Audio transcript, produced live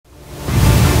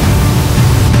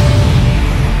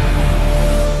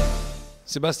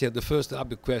Sebastian, the first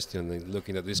obvious question,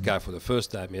 looking at this car for the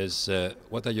first time, is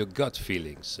what are your gut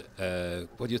feelings?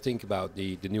 What do you think about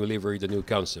the new livery, the new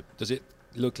concept? Does it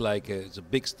look like it's a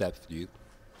big step for you?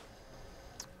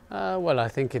 Well, I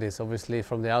think it is. Obviously,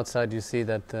 from the outside, you see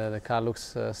that the car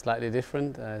looks slightly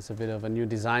different. It's a bit of a new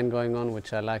design going on,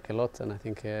 which I like a lot, and I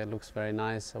think it looks very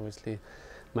nice. Obviously,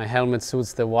 my helmet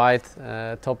suits the white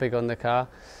topic on the car.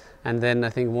 And then I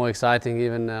think more exciting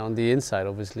even on the inside,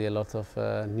 obviously a lot of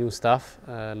new stuff,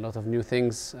 a lot of new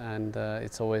things, and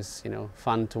it's always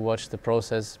fun to watch the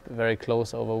process very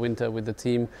close over winter with the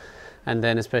team, and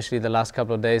then especially the last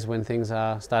couple of days when things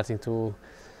are starting to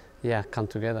come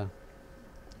together.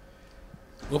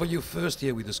 Over your first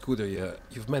year with the scooter,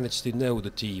 you've managed to know the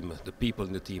team, the people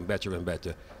in the team better and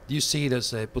better. Do you see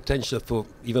there's a potential for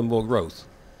even more growth?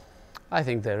 I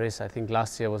think there is. I think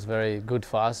last year was very good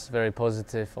for us, very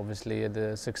positive. Obviously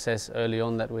the success early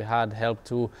on that we had helped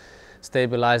to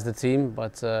stabilize the team,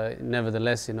 but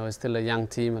nevertheless, it's still a young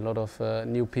team, a lot of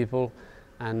new people,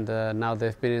 and now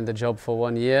they've been in the job for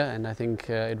 1 year, and I think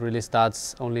it really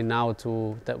starts only now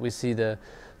that we see the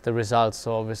results.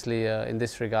 So obviously in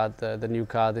this regard, the new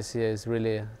car this year is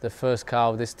really the first car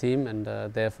of this team, and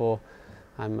therefore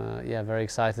I'm very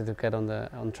excited to get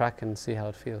on track and see how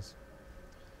it feels.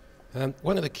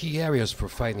 One of the key areas for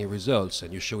finding results,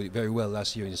 and you showed it very well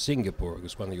last year in Singapore, it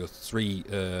was one of your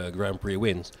 3 Grand Prix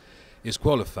wins, is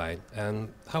qualifying. And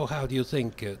how do you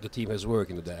think the team has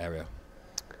worked into that area?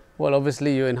 Well,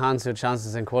 obviously you enhance your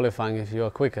chances in qualifying if you are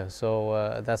quicker,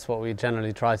 so that's what we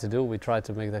generally try to do. We try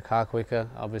to make the car quicker.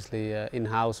 Obviously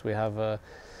in-house we have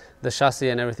the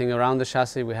chassis and everything around the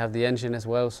chassis, we have the engine as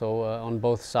well, so on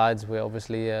both sides we're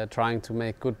obviously trying to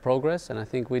make good progress, and I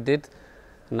think we did.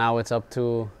 Now it's up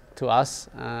to us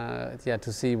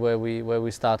to see where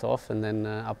we start off, and then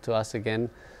up to us again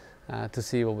to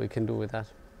see what we can do with that.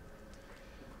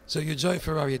 So you joined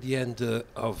Ferrari at the end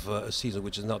of a season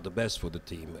which is not the best for the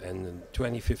team, and in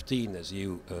 2015, as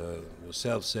you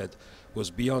yourself said,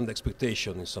 was beyond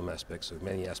expectation in some aspects, or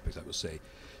many aspects I would say.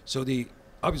 So the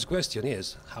obvious question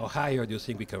is, how higher do you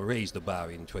think we can raise the bar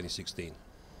in 2016?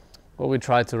 Well, we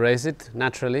try to raise it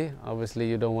naturally. Obviously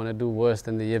you don't want to do worse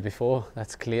than the year before,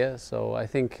 that's clear. So I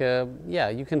think,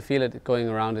 you can feel it going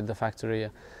around in the factory.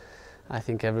 I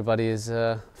think everybody is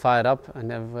fired up,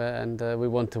 and we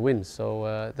want to win.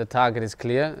 So the target is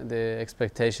clear, the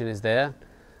expectation is there.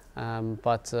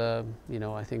 But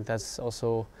I think that's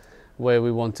also where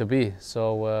we want to be.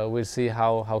 So we'll see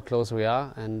how close we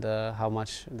are and how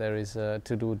much there is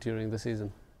to do during the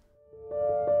season.